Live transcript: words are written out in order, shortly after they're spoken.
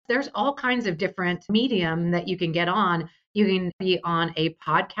there's all kinds of different medium that you can get on. You can be on a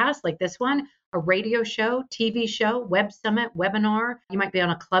podcast like this one, a radio show, TV show, web summit, webinar. You might be on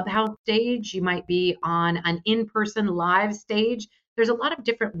a clubhouse stage. You might be on an in-person live stage. There's a lot of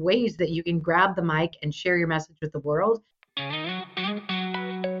different ways that you can grab the mic and share your message with the world.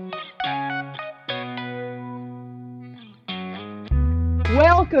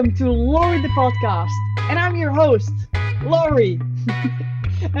 Welcome to Lori the podcast, and I'm your host, Lori.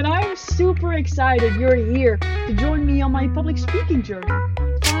 And I'm super excited you're here to join me on my public speaking journey,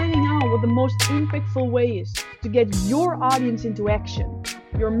 finding out what the most impactful way is to get your audience into action.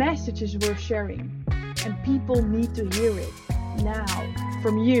 Your message is worth sharing, and people need to hear it now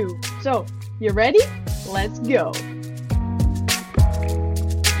from you. So, you ready? Let's go.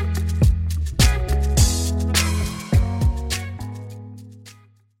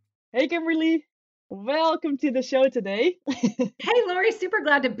 Hey, Kimberly. Welcome to the show today. Hey, Lori, super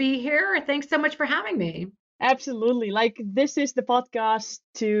glad to be here. Thanks so much for having me. Absolutely. This is the podcast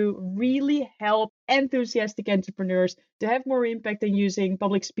to really help enthusiastic entrepreneurs to have more impact in using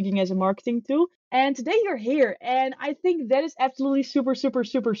public speaking as a marketing tool. And today you're here. And I think that is absolutely super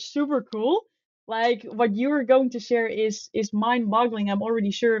cool. What you are going to share is mind-boggling. I'm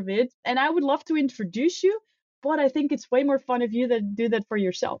already sure of it. And I would love to introduce you, but I think it's way more fun if you do that for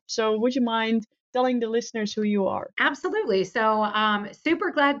yourself. So would you mind telling the listeners who you are? Absolutely. So super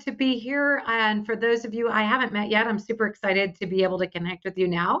glad to be here. And for those of you I haven't met yet, I'm super excited to be able to connect with you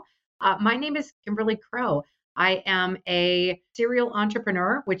now. My name is Kimberly Crowe. I am a serial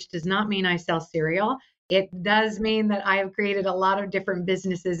entrepreneur, which does not mean I sell cereal. It does mean that I have created a lot of different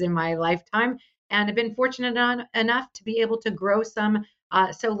businesses in my lifetime and have been fortunate enough to be able to grow some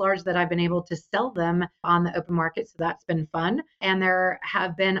so large that I've been able to sell them on the open market. So that's been fun. And there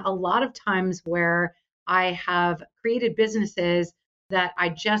have been a lot of times where I have created businesses that I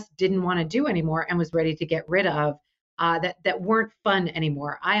just didn't want to do anymore and was ready to get rid of that weren't fun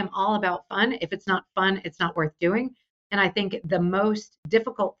anymore. I am all about fun. If it's not fun, it's not worth doing. And I think the most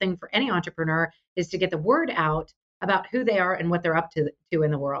difficult thing for any entrepreneur is to get the word out about who they are and what they're up to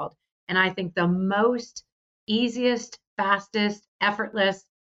in the world. And I think the most easiest, fastest, effortless,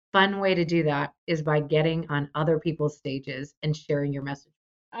 fun way to do that is by getting on other people's stages and sharing your message.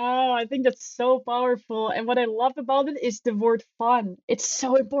 Oh, I think that's so powerful. And what I love about it is the word fun. It's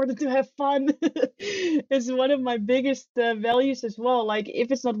so important to have fun. It's one of my biggest values as well.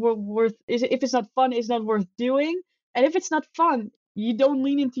 If it's not if it's not fun, it's not worth doing. And if it's not fun, you don't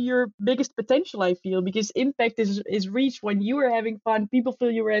lean into your biggest potential, I feel, because impact is reached when you are having fun, people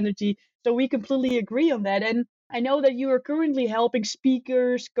feel your energy. So we completely agree on that. And I know that you are currently helping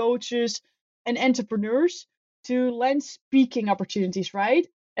speakers, coaches, and entrepreneurs to land speaking opportunities, right?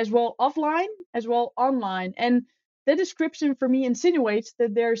 As well offline, as well online. And the description for me insinuates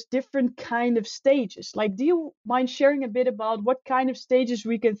that there's different kind of stages. Do you mind sharing a bit about what kind of stages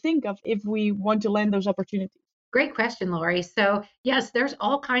we can think of if we want to land those opportunities? Great question, Lori. So yes, there's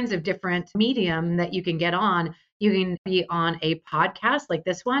all kinds of different medium that you can get on. You can be on a podcast like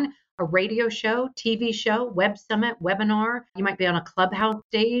this one, a radio show, TV show, web summit, webinar. You might be on a clubhouse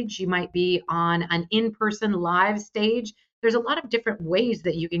stage. You might be on an in-person live stage. There's a lot of different ways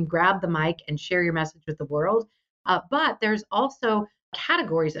that you can grab the mic and share your message with the world. But there's also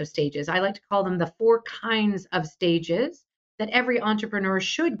categories of stages. I like to call them the 4 kinds of stages that every entrepreneur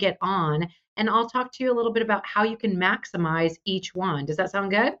should get on. And I'll talk to you a little bit about how you can maximize each one. Does that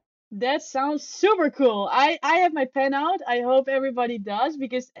sound good? That sounds super cool. I have my pen out. I hope everybody does,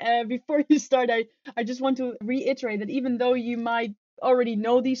 because before you start, I just want to reiterate that even though you might already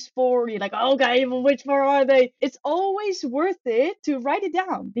know these 4, you're like, okay, well, which 4 are they? It's always worth it to write it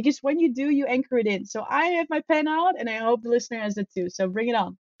down, because when you do, you anchor it in. So I have my pen out, and I hope the listener has it too. So bring it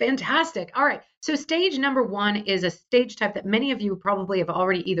on. Fantastic. All right. So stage number 1 is a stage type that many of you probably have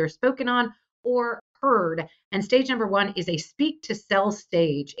already either spoken on or heard. And stage number 1 is a speak to sell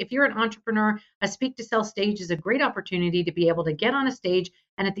stage. If you're an entrepreneur, a speak to sell stage is a great opportunity to be able to get on a stage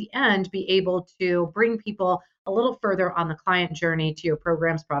and at the end be able to bring people a little further on the client journey to your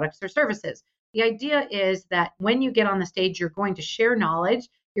programs, products, or services. The idea is that when you get on the stage, you're going to share knowledge.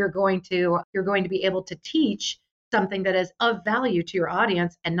 You're going to be able to teach something that is of value to your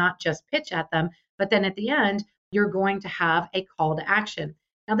audience and not just pitch at them. But then at the end, you're going to have a call to action.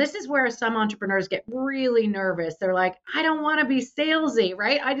 Now, this is where some entrepreneurs get really nervous. They're like, I don't want to be salesy,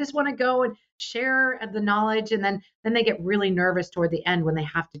 right? I just want to go and share the knowledge. And then they get really nervous toward the end when they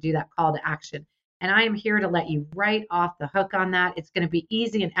have to do that call to action. And I am here to let you right off the hook on that. It's going to be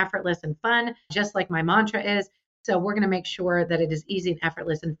easy and effortless and fun, just like my mantra is. So we're going to make sure that it is easy and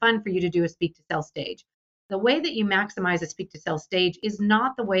effortless and fun for you to do a speak to sell stage. The way that you maximize a speak to sell stage is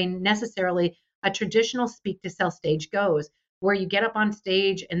not the way necessarily a traditional speak to sell stage goes, where you get up on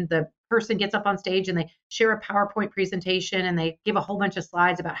stage and the person gets up on stage and they share a PowerPoint presentation and they give a whole bunch of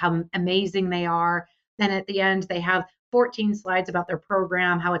slides about how amazing they are. Then at the end, they have 14 slides about their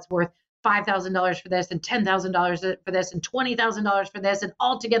program, how it's worth $5,000 for this and $10,000 for this and $20,000 for this. And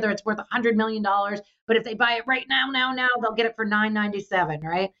altogether, it's worth $100 million. But if they buy it right now, they'll get it for $997,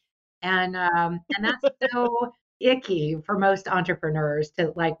 right? And that's so icky for most entrepreneurs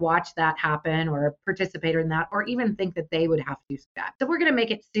to like watch that happen or participate in that or even think that they would have to do that. So we're going to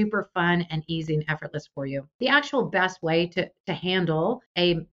make it super fun and easy and effortless for you. The actual best way to handle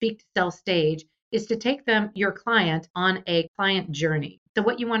a speak to sell stage is to take your client on a client journey. So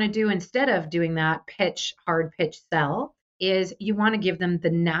what you want to do instead of doing that hard pitch sell is you want to give them the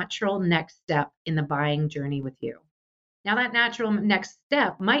natural next step in the buying journey with you. Now that natural next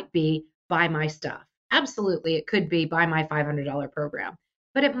step might be buy my stuff. Absolutely, it could be buy my $500 program,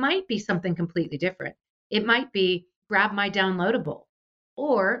 but it might be something completely different. It might be grab my downloadable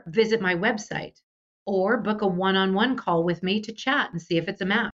or visit my website or book a one-on-one call with me to chat and see if it's a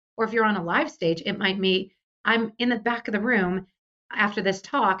match. Or if you're on a live stage, it might be I'm in the back of the room after this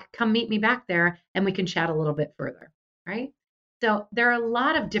talk, come meet me back there and we can chat a little bit further, right? So there are a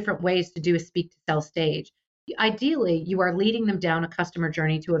lot of different ways to do a speak to sell stage. Ideally, you are leading them down a customer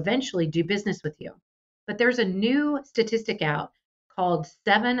journey to eventually do business with you. But there's a new statistic out called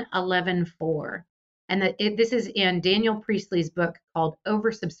 7-11-4. And this is in Daniel Priestley's book called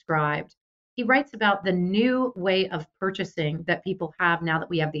Oversubscribed. He writes about the new way of purchasing that people have now that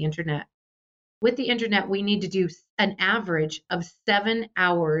we have the internet. With the internet, we need to do an average of 7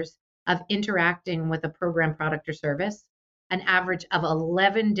 hours of interacting with a program, product, or service, an average of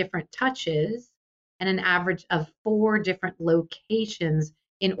 11 different touches, and an average of 4 different locations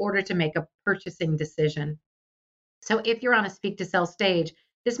in order to make a purchasing decision. So if you're on a speak to sell stage,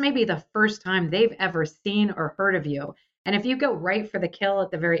 this may be the first time they've ever seen or heard of you. And if you go right for the kill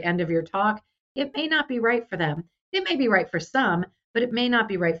at the very end of your talk, it may not be right for them. It may be right for some, but it may not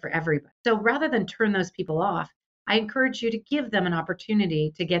be right for everybody. So rather than turn those people off, I encourage you to give them an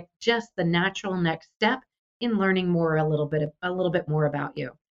opportunity to get just the natural next step in learning more a little bit more about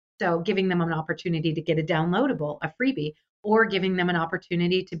you. So giving them an opportunity to get a downloadable, a freebie, or giving them an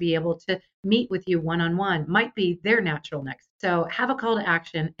opportunity to be able to meet with you one-on-one might be their natural next. So have a call to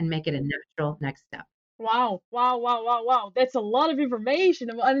action and make it a natural next step. Wow, wow, wow, wow, wow. That's a lot of information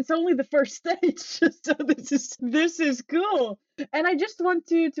and it's only the first stage. So this is cool. And I just want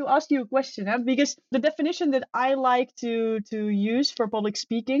to ask you a question, because the definition that I like to use for public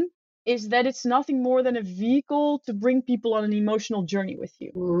speaking is that it's nothing more than a vehicle to bring people on an emotional journey with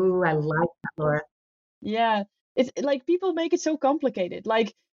you. Ooh, I like that, Laura. Yeah, it's like people make it so complicated.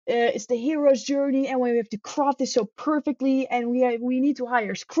 Like it's the hero's journey, and we have to craft this so perfectly, and we need to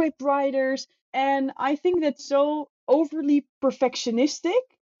hire script writers. And I think that's so overly perfectionistic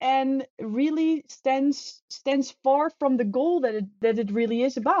and really stands far from the goal that it really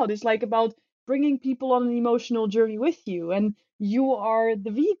is about. It's like about bringing people on an emotional journey with you, and you are the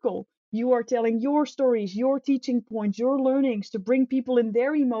vehicle. You are telling your stories, your teaching points, your learnings to bring people in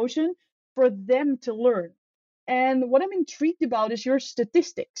their emotion for them to learn. And what I'm intrigued about is your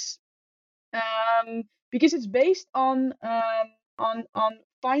statistics, because it's based on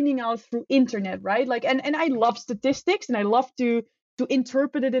finding out through internet, right? Like, and I love statistics, and I love to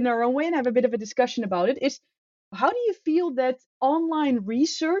interpret it in our own way and have a bit of a discussion about it. Is how do you feel that online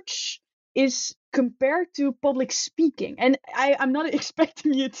research is compared to public speaking? And I'm not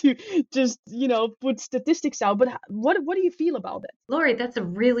expecting you to just, put statistics out, but what do you feel about it? Lori, that's a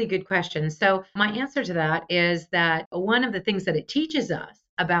really good question. So my answer to that is that one of the things that it teaches us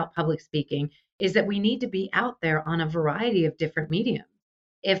about public speaking is that we need to be out there on a variety of different mediums.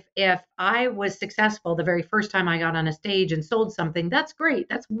 If I was successful the very first time I got on a stage and sold something, that's great.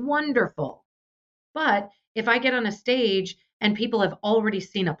 That's wonderful. But if I get on a stage and people have already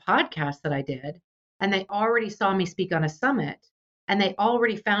seen a podcast that I did, and they already saw me speak on a summit, and they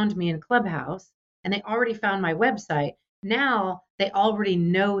already found me in Clubhouse, and they already found my website, now they already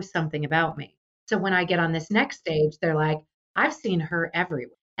know something about me. So when I get on this next stage, they're like, I've seen her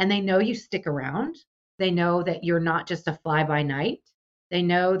everywhere. And they know you stick around. They know that you're not just a fly by night. They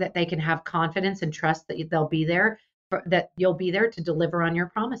know that they can have confidence and trust that they'll be there, that you'll be there to deliver on your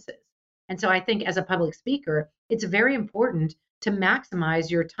promises. And so I think as a public speaker, it's very important to maximize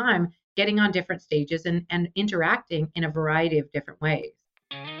your time getting on different stages and interacting in a variety of different ways.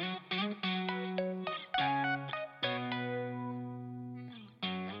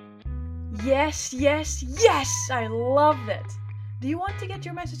 Yes, yes, yes! I love that. Do you want to get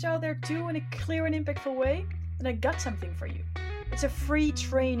your message out there too in a clear and impactful way? Then I got something for you. It's a free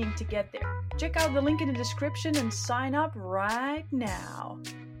training to get there. Check out the link in the description and sign up right now.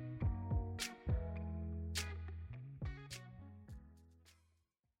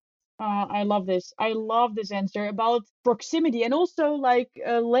 I love this. I love this answer about proximity and also like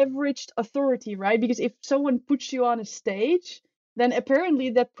leveraged authority, right? Because if someone puts you on a stage, then apparently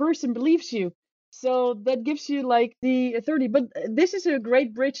that person believes you. So that gives you like the authority. But this is a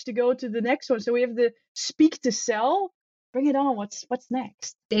great bridge to go to the next one. So we have the speak to sell. Bring it on. What's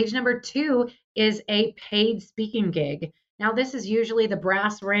next? Stage number 2 is a paid speaking gig. Now, this is usually the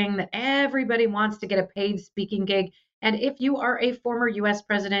brass ring that everybody wants to get a paid speaking gig. And if you are a former US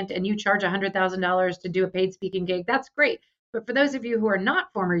president and you charge $100,000 to do a paid speaking gig, that's great. But for those of you who are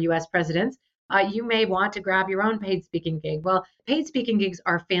not former US presidents, you may want to grab your own paid speaking gig. Well, paid speaking gigs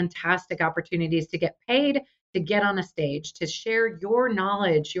are fantastic opportunities to get paid, to get on a stage, to share your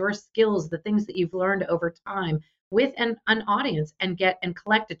knowledge, your skills, the things that you've learned over time with an audience and get and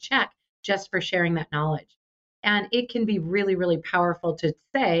collect a check just for sharing that knowledge. And it can be really, really powerful to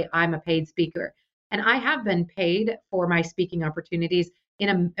say, I'm a paid speaker. And I have been paid for my speaking opportunities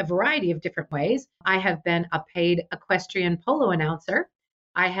in a variety of different ways. I have been a paid equestrian polo announcer.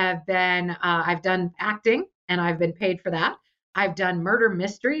 I've done acting and I've been paid for that. I've done murder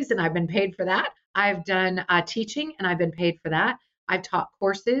mysteries and I've been paid for that. I've done teaching and I've been paid for that. I've taught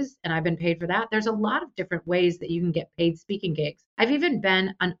courses and I've been paid for that. There's a lot of different ways that you can get paid speaking gigs. I've even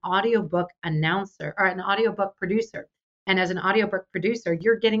been an audiobook announcer or an audiobook producer. And as an audiobook producer,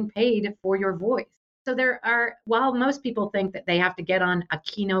 you're getting paid for your voice. So while most people think that they have to get on a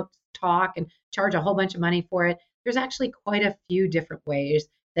keynote talk and charge a whole bunch of money for it, there's actually quite a few different ways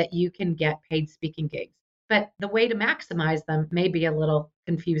that you can get paid speaking gigs. But the way to maximize them may be a little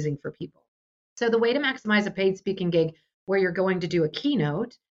confusing for people. So the way to maximize a paid speaking gig where you're going to do a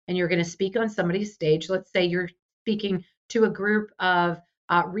keynote and you're going to speak on somebody's stage. Let's say you're speaking to a group of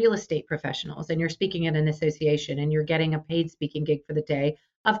real estate professionals and you're speaking at an association and you're getting a paid speaking gig for the day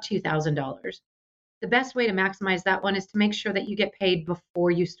of $2,000. The best way to maximize that one is to make sure that you get paid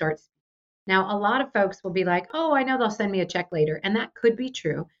before you start speaking. Now, a lot of folks will be like, oh, I know they'll send me a check later. And that could be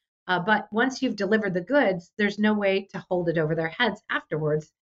true. But once you've delivered the goods, there's no way to hold it over their heads afterwards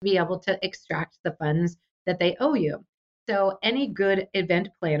to be able to extract the funds that they owe you. So any good event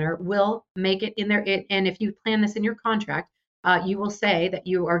planner will make it in there. And if you plan this in your contract, you will say that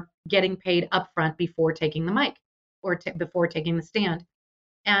you are getting paid upfront before taking the mic or before taking the stand.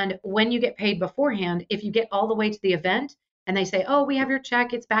 And when you get paid beforehand, if you get all the way to the event and they say, oh, we have your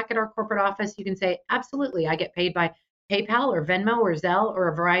check, it's back at our corporate office, you can say, absolutely, I get paid by PayPal or Venmo or Zelle or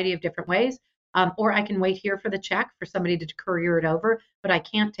a variety of different ways. Or I can wait here for the check for somebody to courier it over, but I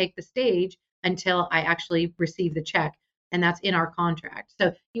can't take the stage until I actually receive the check. And that's in our contract.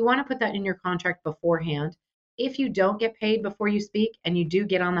 So you want to put that in your contract beforehand. If you don't get paid before you speak and you do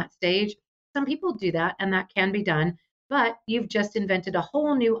get on that stage, some people do that and that can be done, but you've just invented a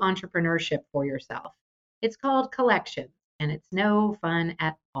whole new entrepreneurship for yourself. It's called collection and it's no fun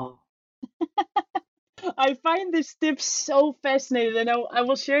at all. I find this tip so fascinating and I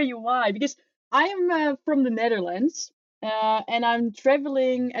will share you why. Because I am from the Netherlands. And I'm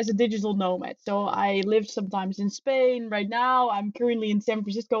traveling as a digital nomad. So I live sometimes in Spain. Right now, I'm currently in San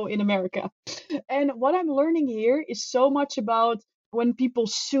Francisco in America. And what I'm learning here is so much about when people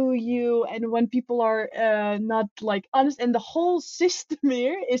sue you and when people are not like honest. And the whole system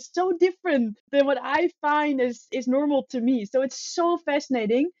here is so different than what I find is normal to me. So it's so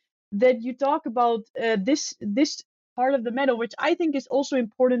fascinating that you talk about this part of the matter, which I think is also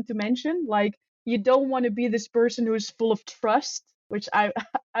important to mention. Like, you don't want to be this person who is full of trust, which I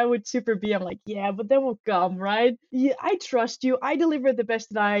I would super be. I'm like, yeah, but that will come, right? Yeah, I trust you. I deliver the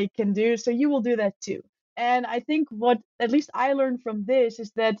best that I can do, so you will do that too. And I think what at least I learned from this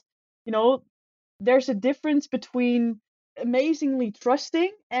is that, you know, there's a difference between amazingly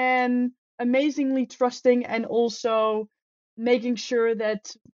trusting and also making sure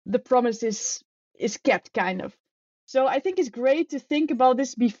that the promise is kept, kind of. So I think it's great to think about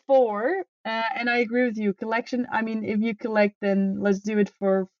this before, and I agree with you. Collection. I mean, if you collect, then let's do it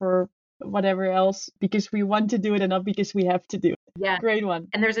for whatever else because we want to do it and not because we have to do it. Yeah. Great one.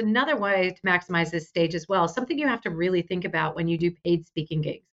 And there's another way to maximize this stage as well. Something you have to really think about when you do paid speaking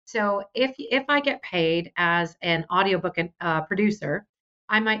gigs. So if I get paid as an audiobook producer,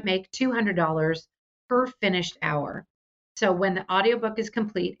 I might make $200 per finished hour. So when the audiobook is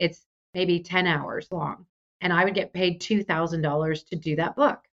complete, it's maybe 10 hours long. And I would get paid $2,000 to do that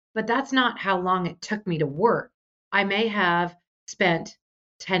book. But that's not how long it took me to work. I may have spent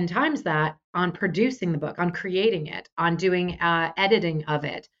 10 times that on producing the book, on creating it, on doing editing of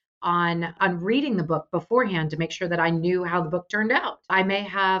it, on reading the book beforehand to make sure that I knew how the book turned out. I may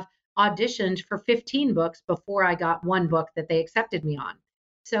have auditioned for 15 books before I got one book that they accepted me on.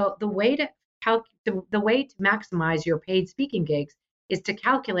 So the way to maximize your paid speaking gigs is to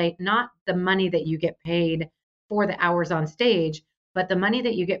calculate not the money that you get paid for the hours on stage, but the money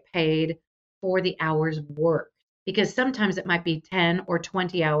that you get paid for the hours worked. Because sometimes it might be 10 or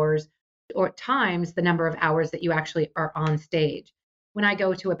 20 hours or times the number of hours that you actually are on stage. When I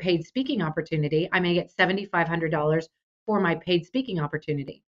go to a paid speaking opportunity, I may get $7,500 for my paid speaking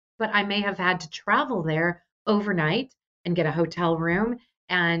opportunity, but I may have had to travel there overnight and get a hotel room.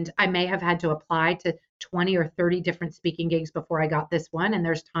 And I may have had to apply to 20 or 30 different speaking gigs before I got this one. And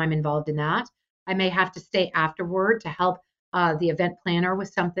there's time involved in that. I may have to stay afterward to help the event planner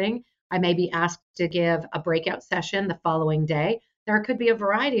with something. I may be asked to give a breakout session the following day. There could be a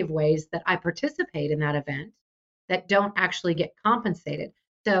variety of ways that I participate in that event that don't actually get compensated.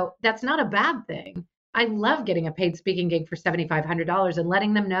 So that's not a bad thing. I love getting a paid speaking gig for $7,500 and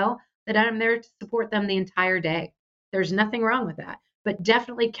letting them know that I'm there to support them the entire day. There's nothing wrong with that, but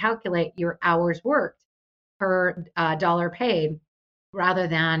definitely calculate your hours worked per dollar paid rather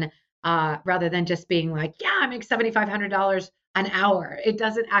than just being like, yeah, I make $7,500 an hour. It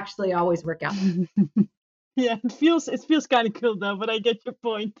doesn't actually always work out. Yeah, it feels kind of cool though, but I get your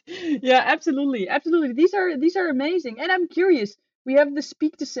point. Yeah, absolutely, absolutely. These are amazing, and I'm curious. We have the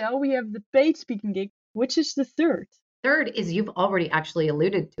speak to sell, we have the paid speaking gig. Which is the third? Third is you've already actually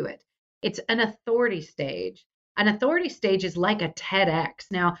alluded to it. It's an authority stage. An authority stage is like a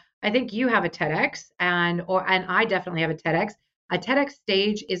TEDx. Now, I think you have a TEDx and I definitely have a TEDx. A TEDx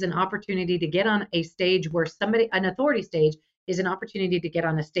stage is an opportunity to get on a stage where an authority stage is an opportunity to get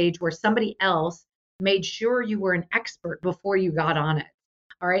on a stage where somebody else made sure you were an expert before you got on it.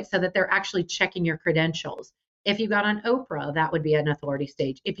 All right, so that they're actually checking your credentials. If you got on Oprah, that would be an authority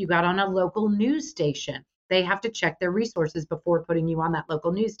stage. If you got on a local news station, they have to check their resources before putting you on that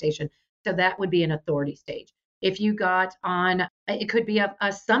local news station. So that would be an authority stage. If you got on, it could be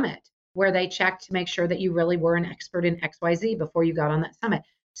a summit where they checked to make sure that you really were an expert in XYZ before you got on that summit.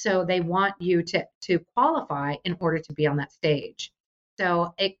 So they want you to qualify in order to be on that stage.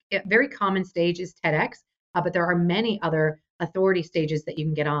 So a very common stage is TEDx, but there are many other authority stages that you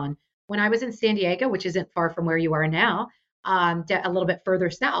can get on. When I was in San Diego, which isn't far from where you are now, a little bit further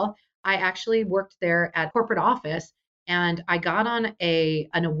south, I actually worked there at corporate office, and I got on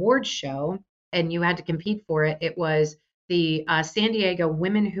an award show, and you had to compete for it. It was the San Diego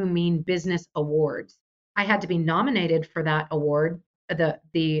Women Who Mean Business Awards. I had to be nominated for that award, to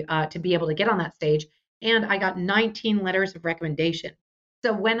be able to get on that stage, and I got 19 letters of recommendation.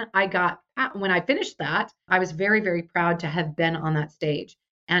 So when I finished that, I was very, very proud to have been on that stage.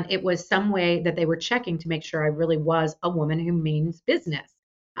 And it was some way that they were checking to make sure I really was a woman who means business.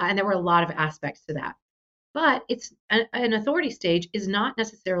 And there were a lot of aspects to that. But an authority stage is not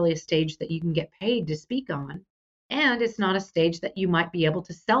necessarily a stage that you can get paid to speak on. And it's not a stage that you might be able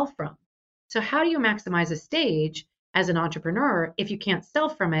to sell from. So how do you maximize a stage as an entrepreneur if you can't sell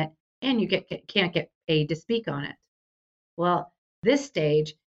from it and you can't get paid to speak on it? Well, this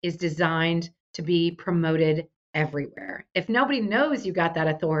stage is designed to be promoted everywhere. If nobody knows you got that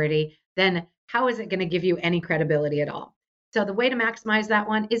authority, then how is it going to give you any credibility at all? So the way to maximize that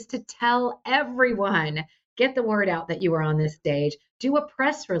one is to tell everyone, get the word out that you are on this stage, do a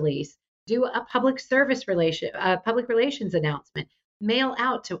press release, do a public relations announcement, mail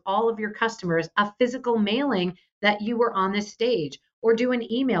out to all of your customers a physical mailing that you were on this stage, or do an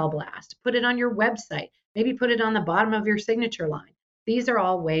email blast, put it on your website, maybe put it on the bottom of your signature line. These are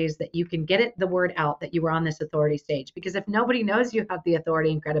all ways that you can get the word out that you were on this authority stage. Because if nobody knows you have the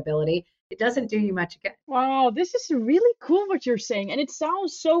authority and credibility, it doesn't do you much good. Wow, this is really cool what you're saying, and it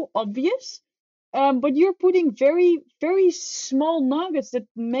sounds so obvious. But you're putting very, very small nuggets that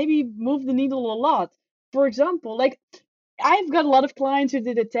maybe move the needle a lot. For example, like I've got a lot of clients who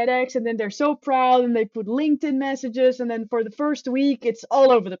did a TEDx and then they're so proud and they put LinkedIn messages and then for the first week it's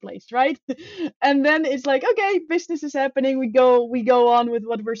all over the place, right? And then it's like, okay, business is happening. We go on with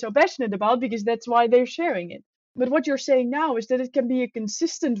what we're so passionate about because that's why they're sharing it. But what you're saying now is that it can be a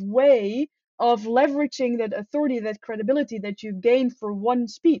consistent way of leveraging that authority, that credibility that you gain for one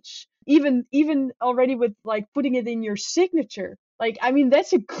speech. Even already with like putting it in your signature. Like, I mean,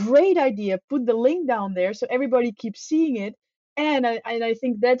 that's a great idea. Put the link down there so everybody keeps seeing it. And I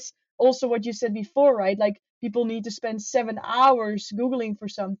think that's also what you said before, right? Like people need to spend 7 hours Googling for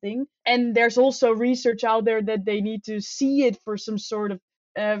something. And there's also research out there that they need to see it for some sort of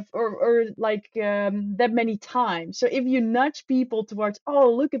or like that many times. So if you nudge people towards,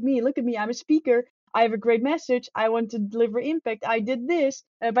 oh, look at me, I'm a speaker, I have a great message, I want to deliver impact, I did this,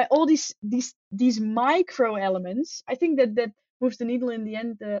 by all these micro elements, I think that moves the needle in the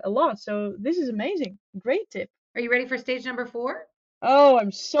end a lot. So this is amazing. Great tip. Are you ready for stage number 4? Oh,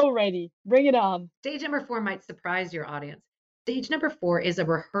 I'm so ready. Bring it on. Stage number 4 might surprise your audience. Stage number 4 is a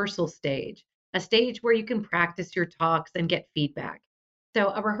rehearsal stage, a stage where you can practice your talks and get feedback. So,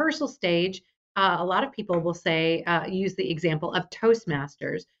 a rehearsal stage, a lot of people will say, use the example of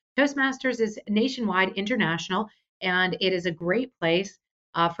Toastmasters. Toastmasters is nationwide, international, and it is a great place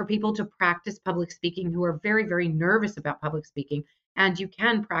for people to practice public speaking who are very, very nervous about public speaking, and you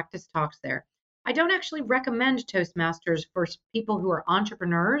can practice talks there. I don't actually recommend Toastmasters for people who are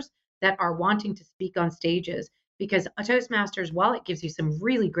entrepreneurs that are wanting to speak on stages, because a Toastmasters, while it gives you some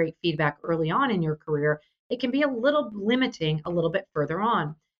really great feedback early on in your career, it can be a little limiting a little bit further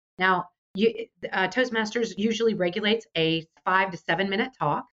on. Now, Toastmasters usually regulates a 5 to 7 minute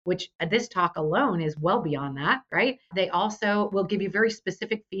talk, which this talk alone is well beyond that, right? They also will give you very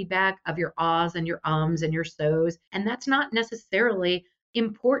specific feedback of your ahs and your ums and your so's, and that's not necessarily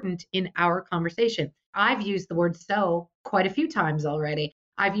important in our conversation. I've used the word so quite a few times already.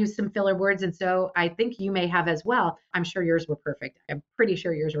 I've used some filler words, and so I think you may have as well. I'm sure yours were perfect. I'm pretty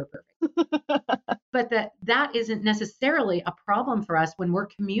sure yours were perfect. But that isn't necessarily a problem for us when we're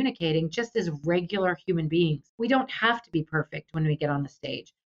communicating just as regular human beings. We don't have to be perfect when we get on the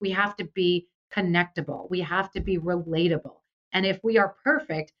stage. We have to be connectable. We have to be relatable. And if we are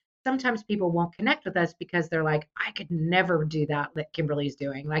perfect, sometimes people won't connect with us because they're like, I could never do that Kimberly's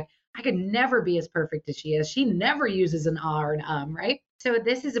doing. Like, I could never be as perfect as she is. She never uses an ah or an right? So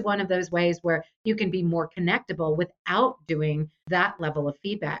this is one of those ways where you can be more connectable without doing that level of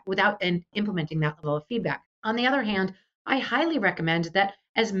feedback, without implementing that level of feedback. On the other hand, I highly recommend that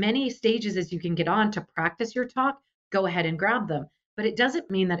as many stages as you can get on to practice your talk, go ahead and grab them. But it doesn't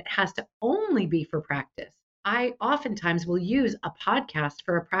mean that it has to only be for practice. I oftentimes will use a podcast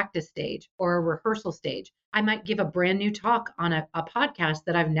for a practice stage or a rehearsal stage. I might give a brand new talk on a podcast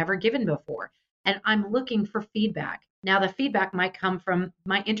that I've never given before, and I'm looking for feedback. Now, the feedback might come from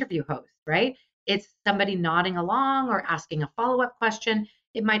my interview host, right? It's somebody nodding along or asking a follow-up question.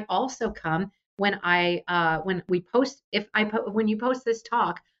 It might also come when when we post, when you post this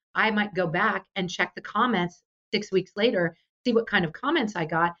talk, I might go back and check the comments 6 weeks later, see what kind of comments I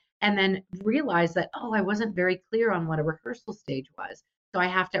got, and then realize that, oh, I wasn't very clear on what a rehearsal stage was. So I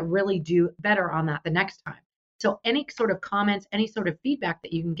have to really do better on that the next time. So any sort of comments, any sort of feedback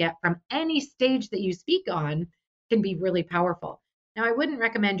that you can get from any stage that you speak on can be really powerful. Now, I wouldn't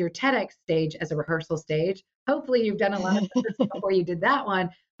recommend your TEDx stage as a rehearsal stage. Hopefully, you've done a lot of those before you did that one,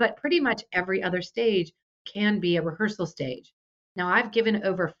 but pretty much every other stage can be a rehearsal stage. Now, I've given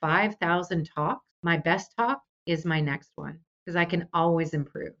over 5,000 talks. My best talk is my next one because I can always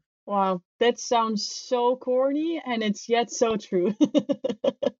improve. Wow, that sounds so corny and it's yet so true.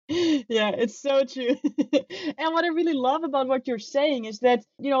 Yeah, it's so true. And what I really love about what you're saying is that,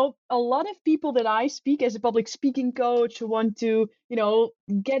 a lot of people that I speak as a public speaking coach who want to,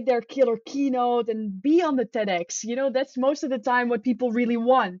 get their killer keynote and be on the TEDx, that's most of the time what people really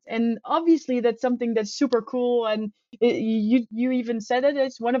want. And obviously that's something that's super cool. And you even said it,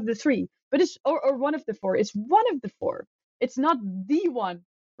 it's one of the three, but or one of the four. It's one of the four. It's not the one,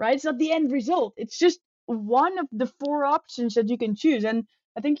 right? It's not the end result. It's just one of the four options that you can choose. And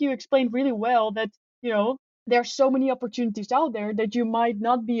I think you explained really well that, there are so many opportunities out there that you might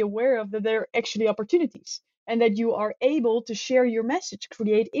not be aware of that they're actually opportunities and that you are able to share your message,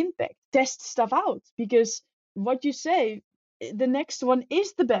 create impact, test stuff out because what you say, the next one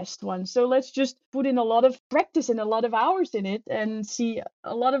is the best one. So let's just put in a lot of practice and a lot of hours in it and see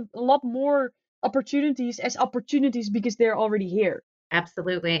a lot more opportunities as opportunities because they're already here.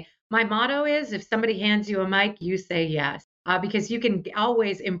 Absolutely. My motto is if somebody hands you a mic, you say yes, because you can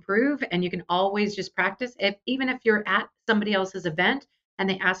always improve and you can always just practice. Even if you're at somebody else's event and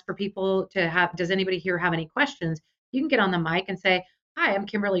they ask for people to have, does anybody here have any questions? You can get on the mic and say, hi, I'm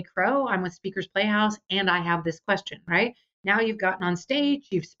Kimberly Crowe. I'm with Speakers Playhouse and I have this question, right? Now you've gotten on stage,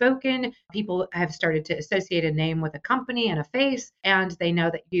 you've spoken, people have started to associate a name with a company and a face, and they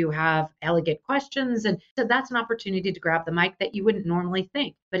know that you have elegant questions. And so that's an opportunity to grab the mic that you wouldn't normally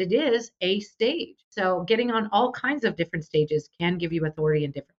think, but it is a stage. So getting on all kinds of different stages can give you authority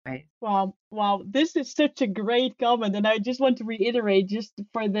in different ways. Wow, wow, this is such a great comment, and I just want to reiterate, just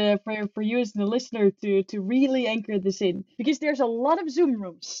for you as the listener to really anchor this in, because there's a lot of Zoom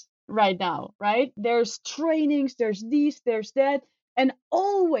rooms right now, right? There's trainings, there's these, there's that, and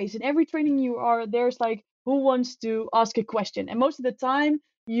always in every training there's like who wants to ask a question? And most of the time,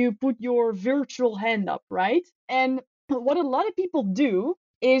 you put your virtual hand up, right? And what a lot of people do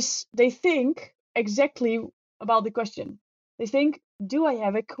is they think exactly about the question. They think, do I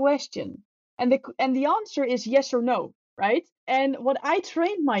have a question? And the answer is yes or no, right? And what I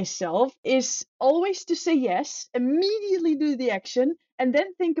trained myself is always to say yes, immediately do the action, and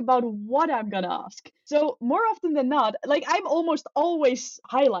then think about what I'm gonna ask. So more often than not, like I'm almost always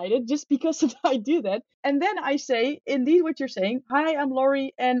highlighted just because I do that. And then I say, indeed, what you're saying. Hi, I'm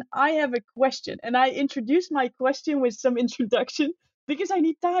Laurie, and I have a question. And I introduce my question with some introduction because I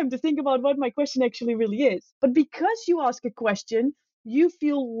need time to think about what my question actually really is. But because you ask a question, you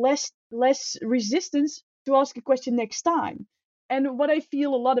feel less resistance to ask a question next time. And what I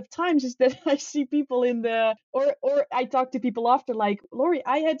feel a lot of times is that I see people in the or I talk to people after like, Laurie,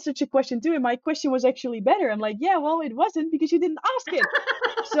 I had such a question too, and my question was actually better. I'm like, yeah, well, it wasn't because you didn't ask it.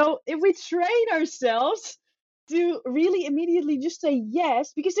 So if we train ourselves to really immediately just say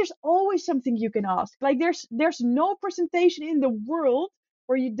yes, because there's always something you can ask. Like there's no presentation in the world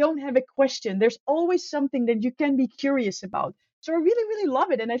where you don't have a question. There's always something that you can be curious about. So I really, really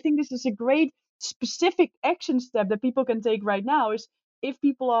love it. And I think this is a great specific action step that people can take right now is if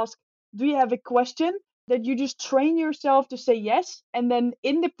people ask, do you have a question? That you just train yourself to say yes. And then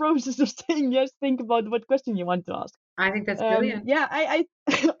in the process of saying yes, think about what question you want to ask. I think that's brilliant. Yeah, I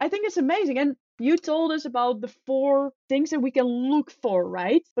think it's amazing. And you told us about the 4 things that we can look for,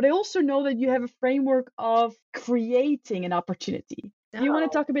 right? But I also know that you have a framework of creating an opportunity. Do you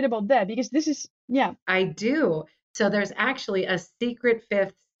want to So talk a bit about that? Because this is, yeah. I do. So there's actually a secret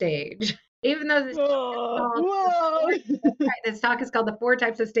fifth stage. Even though this talk is called the Whoa. four, that's right, this talk is called the 4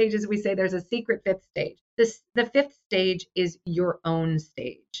 types of stages, we say there's a secret fifth stage. The fifth stage is your own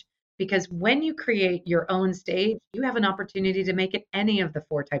stage. Because when you create your own stage, you have an opportunity to make it any of the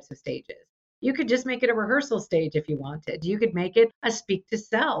 4 types of stages. You could just make it a rehearsal stage if you wanted. You could make it a speak to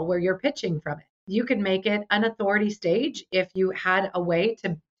sell where you're pitching from it. You could make it an authority stage if you had a way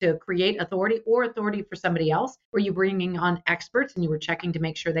to create authority or authority for somebody else. Were you bringing on experts and you were checking to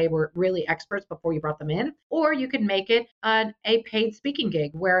make sure they were really experts before you brought them in? Or you could make it a paid speaking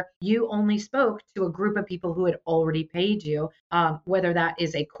gig where you only spoke to a group of people who had already paid you, whether that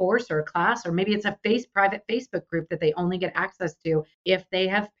is a course or a class, or maybe it's a private Facebook group that they only get access to if they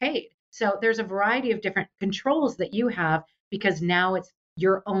have paid. So there's a variety of different controls that you have because now it's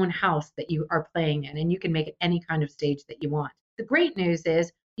your own house that you are playing in, and you can make it any kind of stage that you want. The great news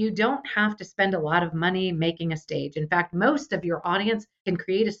is you don't have to spend a lot of money making a stage. In fact, most of your audience can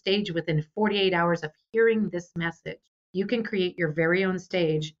create a stage within 48 hours of hearing this message. You can create your very own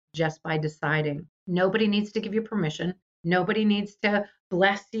stage just by deciding. Nobody needs to give you permission. Nobody needs to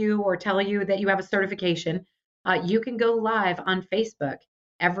bless you or tell you that you have a certification. You can go live on Facebook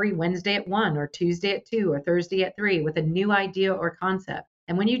every Wednesday at 1 or Tuesday at 2 or Thursday at 3 with a new idea or concept.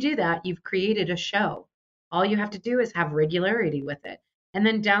 And when you do that, you've created a show. All you have to do is have regularity with it. And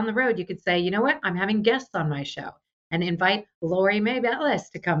then down the road, you could say, you know what, I'm having guests on my show and invite Lori Mae Bellis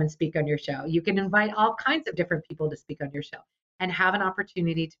to come and speak on your show. You can invite all kinds of different people to speak on your show and have an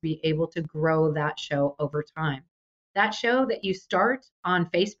opportunity to be able to grow that show over time. That show that you start on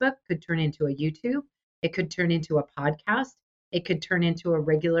Facebook could turn into a YouTube. It could turn into a podcast. It could turn into a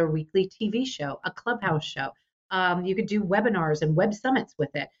regular weekly TV show, a clubhouse show. You could do webinars and web summits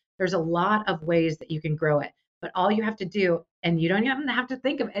with it. There's a lot of ways that you can grow it. But all you have to do, and you don't even have to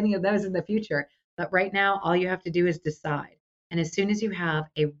think of any of those in the future, but right now, all you have to do is decide. And as soon as you have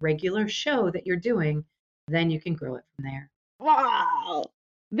a regular show that you're doing, then you can grow it from there. Wow.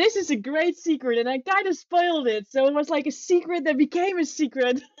 This is a great secret, and I kind of spoiled it. So it was like a secret that became a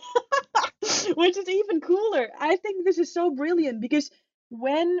secret, which is even cooler. I think this is so brilliant because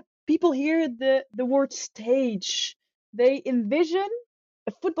when people hear the word stage, they envision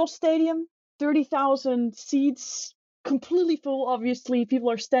a football stadium, 30,000 seats, completely full, obviously. People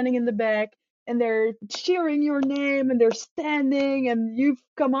are standing in the back and they're cheering your name and they're standing and you've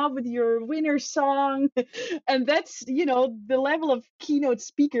come up with your winner song. And that's, the level of keynote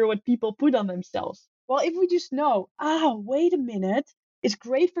speaker what people put on themselves. Well, if we just know, wait a minute, it's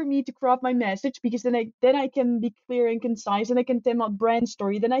great for me to crop my message because then I can be clear and concise and I can tell my brand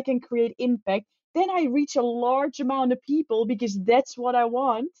story, then I can create impact. Then I reach a large amount of people because that's what I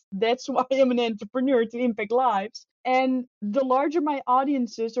want. That's why I'm an entrepreneur, to impact lives. And the larger my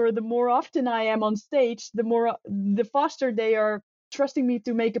audiences or the more often I am on stage, the faster they are trusting me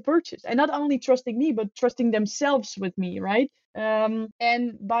to make a purchase. And not only trusting me, but trusting themselves with me, right? And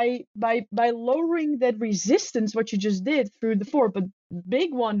by lowering that resistance, what you just did through the 4, but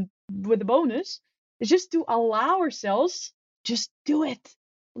big one with a bonus is just to allow ourselves, just do it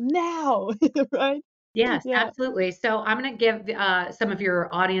now, right? Yes, Yeah. absolutely. So I'm going to give some of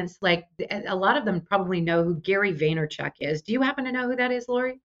your audience, like a lot of them probably know who Gary Vaynerchuk is. Do you happen to know who that is,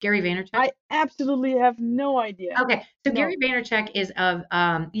 Lori? Gary Vaynerchuk? I absolutely have no idea. Okay, so Gary No. Vaynerchuk is of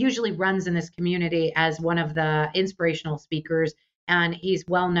usually runs in this community as one of the inspirational speakers, and he's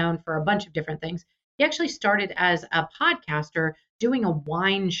well known for a bunch of different things. He actually started as a podcaster doing a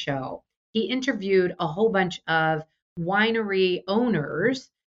wine show. He interviewed a whole bunch of winery owners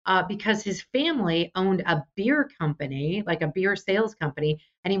because his family owned a beer company, like a beer sales company,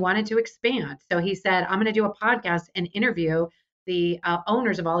 and he wanted to expand. So he said, "I'm going to do a podcast and interview the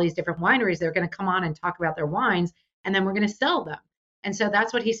owners of all these different wineries. They're going to come on and talk about their wines, and then we're going to sell them." And so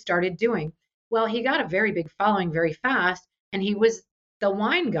that's what he started doing. Well, he got a very big following very fast, and he was the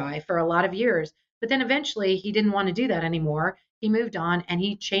wine guy for a lot of years. But then eventually he didn't want to do that anymore. He moved on and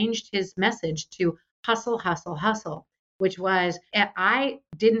he changed his message to hustle, hustle, hustle, which was I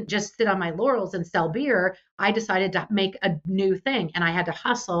didn't just sit on my laurels and sell beer. I decided to make a new thing and I had to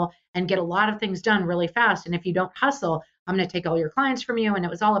hustle and get a lot of things done really fast. And if you don't hustle, I'm going to take all your clients from you. And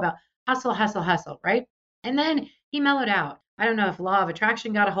it was all about hustle, hustle, hustle, right? And then he mellowed out. I don't know if law of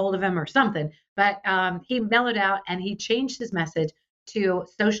attraction got a hold of him or something, but he mellowed out and he changed his message to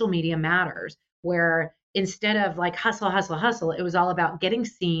social media matters, where instead of like hustle, hustle, hustle, it was all about getting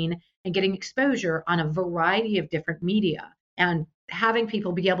seen and getting exposure on a variety of different media and having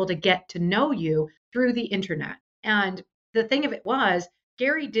people be able to get to know you through the internet. And the thing of it was,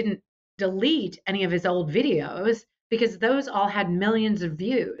 Gary didn't delete any of his old videos because those all had millions of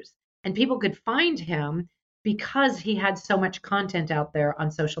views and people could find him because he had so much content out there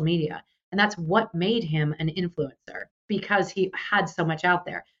on social media. And that's what made him an influencer because he had so much out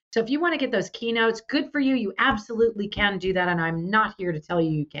there. So if you want to get those keynotes, good for you. You absolutely can do that. And I'm not here to tell you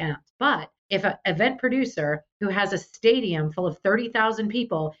you can't. But if an event producer who has a stadium full of 30,000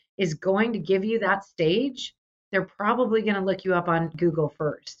 people is going to give you that stage, they're probably going to look you up on Google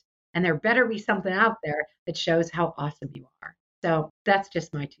first. And there better be something out there that shows how awesome you are. So that's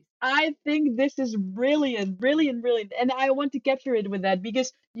just my 2 cents. I think this is brilliant, brilliant, brilliant, and I want to capture it with that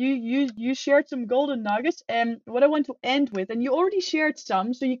because you shared some golden nuggets, and what I want to end with, and you already shared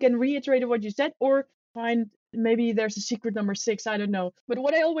some, so you can reiterate what you said or find maybe there's a secret number six, I don't know. But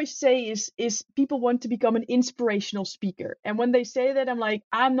what I always say is people want to become an inspirational speaker, and when they say that, I'm like,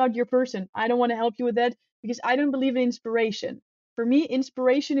 I'm not your person. I don't want to help you with that because I don't believe in inspiration. For me,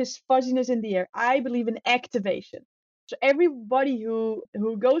 inspiration is fuzziness in the air. I believe in activation. So everybody who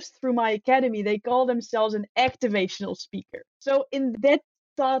goes through my academy, they call themselves an activational speaker. So in that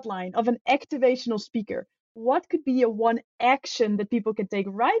thought line of an activational speaker, what could be a one action that people can take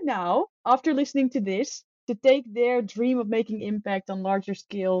right now after listening to this to take their dream of making impact on larger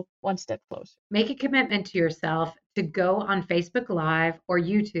scale one step closer? Make a commitment to yourself to go on Facebook Live or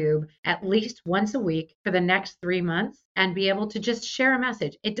YouTube at least once a week for the next 3 months and be able to just share a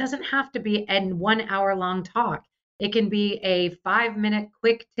message. It doesn't have to be a 1 hour long talk. It can be a 5 minute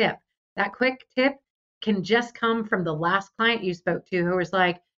quick tip. That quick tip can just come from the last client you spoke to who was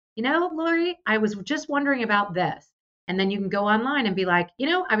like, Lori, I was just wondering about this. And then you can go online and be like,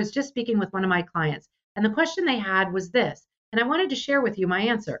 I was just speaking with one of my clients and the question they had was this. And I wanted to share with you my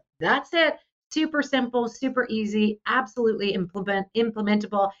answer. That's it. Super simple, super easy, absolutely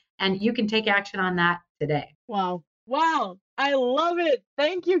implementable. And you can take action on that today. Wow. Wow. I love it.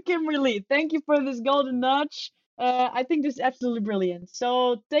 Thank you, Kimberly. Thank you for this golden nudge. I think this is absolutely brilliant.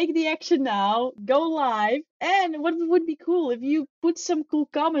 So take the action now, go live, and what would be cool if you put some cool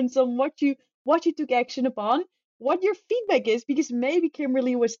comments on what you took action upon, what your feedback is, because maybe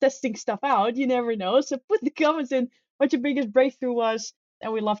Kimberly was testing stuff out. You never know. So put the comments in what your biggest breakthrough was,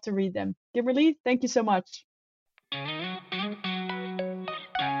 and we love to read them. Kimberly, thank you so much.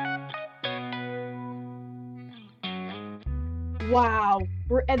 Wow,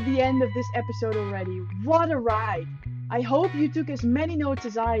 we're at the end of this episode already. What a ride! I hope you took as many notes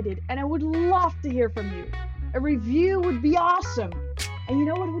as I did, and I would love to hear from you. A review would be awesome. And you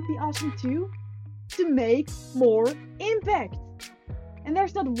know what would be awesome too? To make more impact. And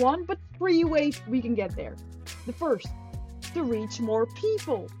there's not one, but 3 ways we can get there. The first, to reach more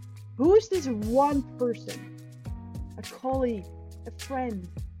people. Who is this one person? A colleague, a friend,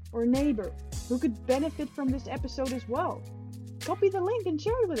 or a neighbor who could benefit from this episode as well? Copy the link and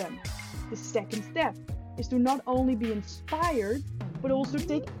share it with them. The second step is to not only be inspired, but also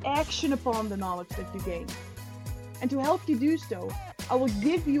take action upon the knowledge that you gain. And to help you do so, I will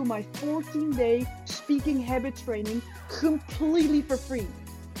give you my 14-day speaking habit training completely for free.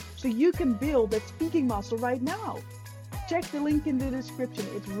 So you can build that speaking muscle right now. Check the link in the description,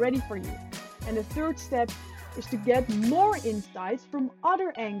 it's ready for you. And the third step is to get more insights from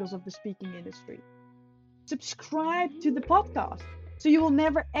other angles of the speaking industry. subscribe to the podcast so you will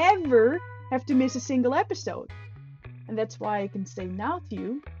never ever have to miss a single episode. And that's why I can say now to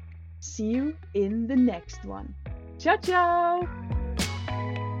you, see you in the next one. Ciao, ciao!